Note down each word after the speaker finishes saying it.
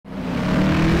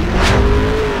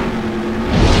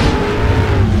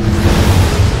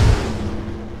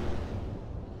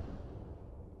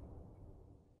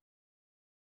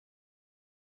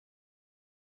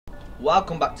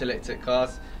Welcome back to Let's Take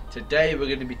Cars. Today we're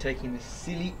going to be taking this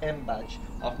silly M badge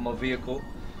off my vehicle.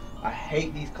 I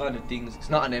hate these kind of things. It's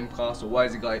not an M car, so why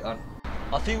has it got it on?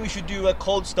 I think we should do a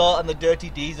cold start and the dirty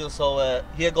diesel, so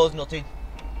here goes nothing.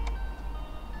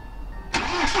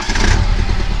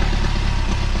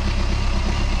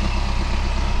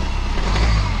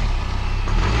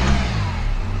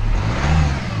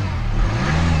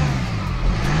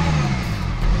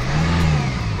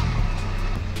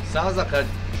 Sounds like a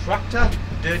tractor,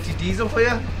 dirty diesel for you.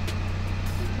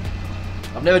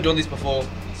 I've never done this before,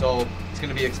 so it's going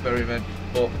to be an experiment,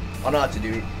 but I know how to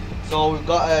do it. So we've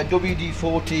got a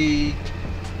WD-40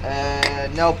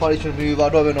 nail polish remover. I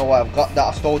don't even know why I've got that.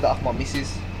 I stole that off my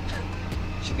missus.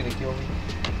 She's going to kill me.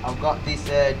 I've got this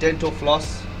dental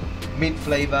floss, mint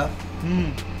flavour.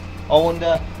 I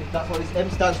wonder if that's what this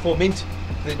M stands for, mint.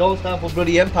 They don't stand for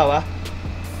bloody M-Power.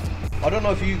 I don't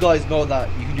know if you guys know that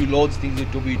you can do loads of things with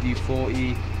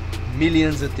WD-40,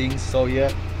 millions of things, so yeah,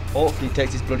 hopefully it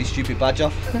takes this bloody stupid badge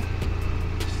off.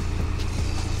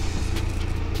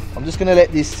 I'm just gonna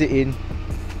let this sit in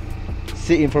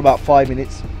for about 5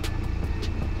 minutes.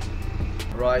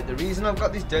 Right, the reason I've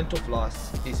got this dental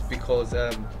floss is because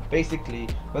basically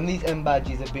when these M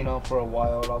badges have been on for a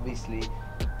while, obviously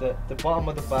the bottom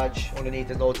of the badge underneath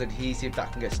there's loads of adhesive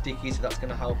that can get sticky, so that's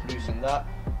gonna help loosen that.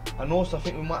 And also I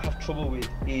think we might have trouble with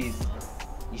is,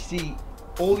 you see,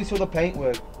 all this other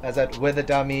paintwork has had weather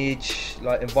damage,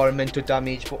 like environmental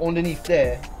damage, but underneath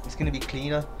there it's going to be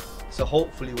cleaner. So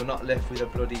hopefully we're not left with a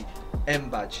bloody M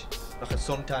badge, like a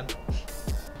suntan.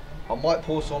 I might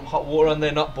pour some hot water on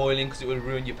there, not boiling, because it will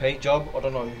ruin your paint job. I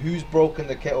don't know who's broken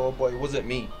the kettle, but it wasn't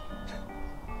me.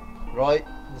 Right,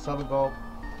 let's have a go.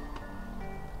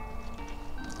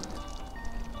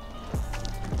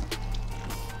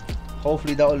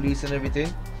 Hopefully that will loosen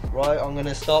everything. Right, I'm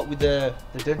gonna start with the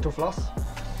dental floss.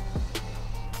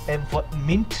 M for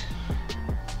mint.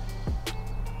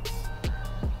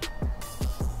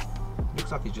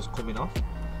 Looks like it's just coming off.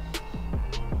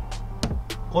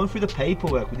 Going through the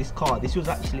paperwork with this car, this was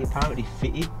actually apparently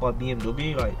fitted by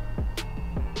BMW. Like,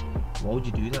 why would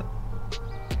you do that?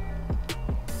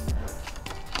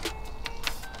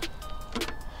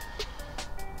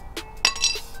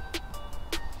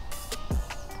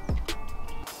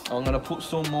 I'm going to put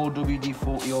some more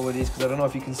WD-40 over this because I don't know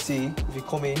if you can see, if you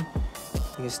come in,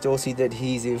 you can still see the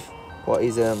adhesive, what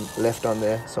is left on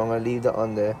there. So I'm going to leave that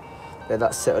on there, let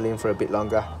that settle in for a bit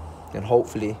longer, and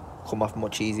hopefully come off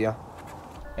much easier.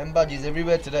 M badges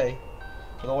everywhere today,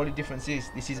 but the only difference is,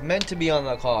 this is meant to be on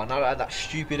the car, not like that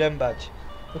stupid M badge.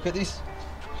 Look at this.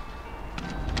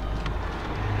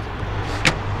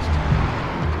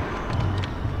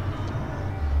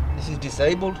 This is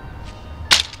disabled.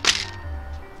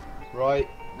 Right,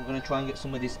 we're going to try and get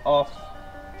some of this off.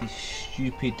 This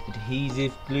stupid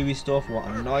adhesive gluey stuff, what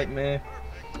a nightmare.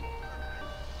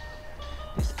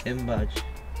 This M badge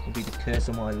will be the curse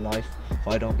of my life if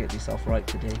I don't get this off right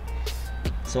today.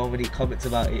 So many comments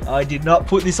about it. I did not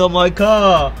put this on my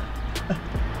car.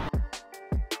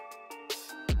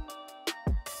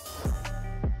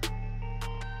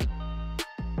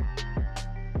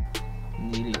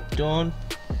 Nearly done.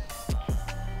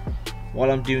 While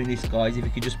I'm doing this, guys, if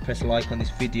you could just press like on this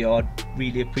video, I'd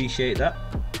really appreciate that.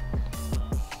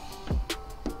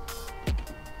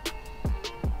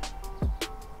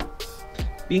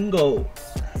 Bingo!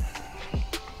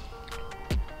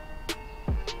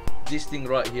 This thing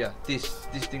right here, this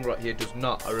thing right here does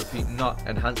not, I repeat, not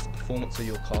enhance the performance of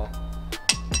your car.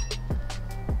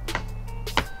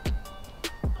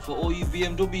 For all you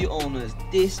BMW owners,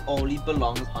 this only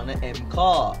belongs on an M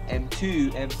car.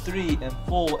 M2, M3,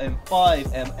 M4, M5,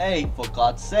 M8, for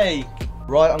God's sake.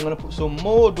 Right, I'm going to put some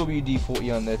more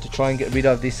WD-40 on there to try and get rid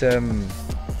of this,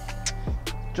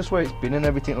 just where it's been and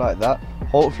everything like that.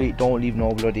 Hopefully it don't leave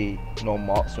no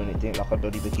marks or anything, like a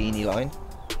bloody bikini line.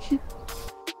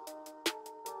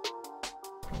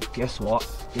 Guess what?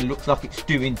 It looks like it's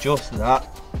doing just that.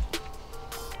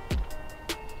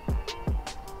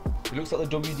 It looks like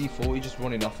the WD-40 just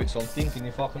running off it, so I'm thinking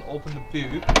if I can open the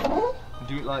boot and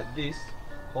do it like this,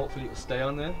 hopefully it'll stay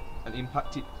on there and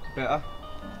impact it better.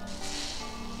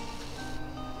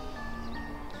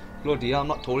 Bloody hell, I'm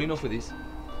not tall enough for this.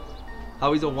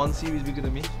 How is a 1 Series bigger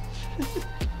than me?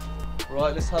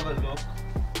 Right, let's have a look.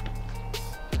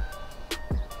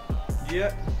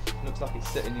 Yeah, looks like it's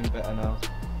setting in better now.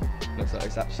 Looks like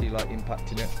it's actually like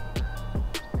impacting it.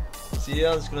 So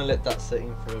yeah, I'm just gonna let that set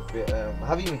in for a bit. I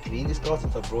haven't even cleaned this car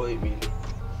since I brought it, really.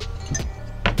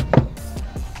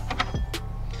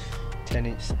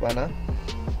 10-inch spanner.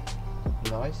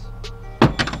 Nice.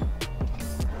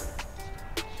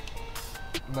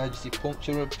 Emergency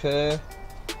puncture repair.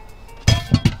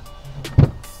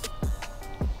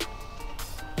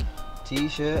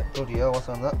 t-shirt. Bloody hell, what's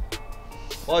on that?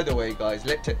 By the way guys,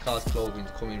 Electric Cars clothing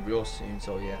is coming real soon,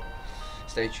 so yeah,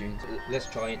 stay tuned. Let's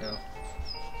try it now.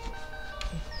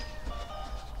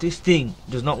 This thing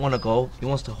does not want to go. It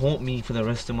wants to haunt me for the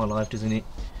rest of my life, doesn't it?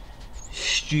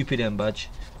 Stupid M badge.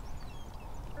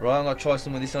 Right, I'm gonna try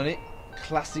some of this on it.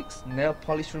 Classics nail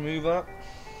polish remover.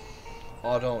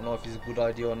 I don't know if it's a good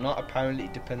idea or not. Apparently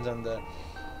it depends on the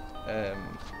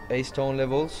acetone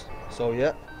levels. So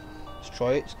yeah, let's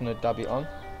try it. Just gonna dab it on.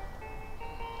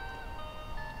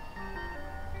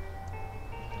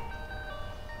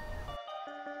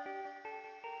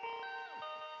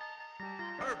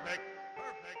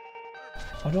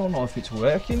 I don't know if it's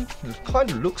working. It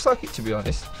kind of looks like it, to be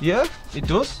honest. Yeah, it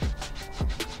does.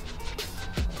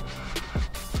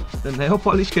 The nail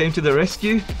polish came to the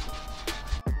rescue.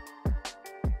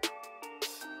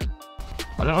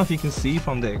 I don't know if you can see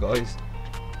from there, guys,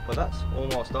 but that's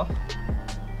almost off.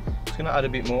 Just gonna add a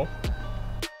bit more.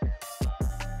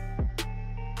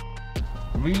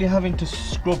 Really having to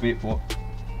scrub it, but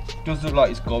it does look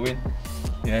like it's going.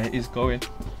 Yeah, it is going.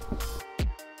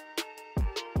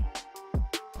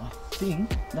 I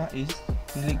think that is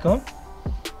it gone?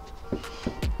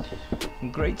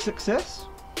 Great success.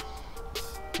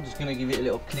 I'm just gonna give it a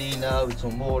little clean now with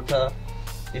some water.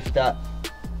 If that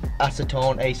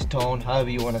acetone, however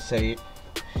you want to say it,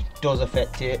 does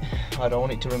affect it, I don't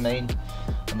want it to remain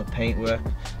on the paintwork,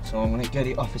 so I'm gonna get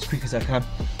it off as quick as I can.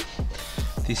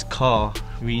 This car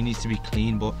really needs to be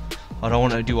clean, but I don't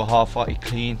want to do a half-hearted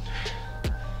clean.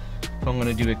 If I'm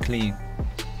gonna do a clean,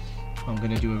 I'm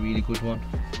gonna do a really good one.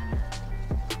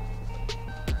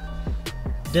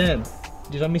 Damn,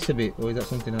 did I miss a bit, or is that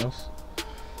something else?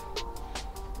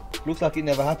 Looks like it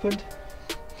never happened.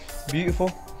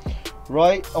 Beautiful.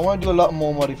 Right, I want to do a lot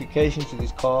more modifications to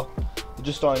this car. I'm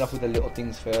just starting off with the little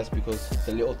things first because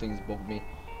the little things bug me.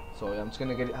 So yeah, I'm just going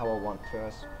to get it how I want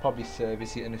first. Probably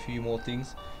service it and a few more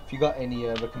things. If you got any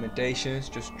recommendations,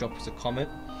 just drop us a comment.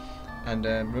 And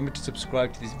remember to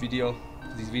subscribe to this video.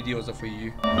 These videos are for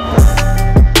you.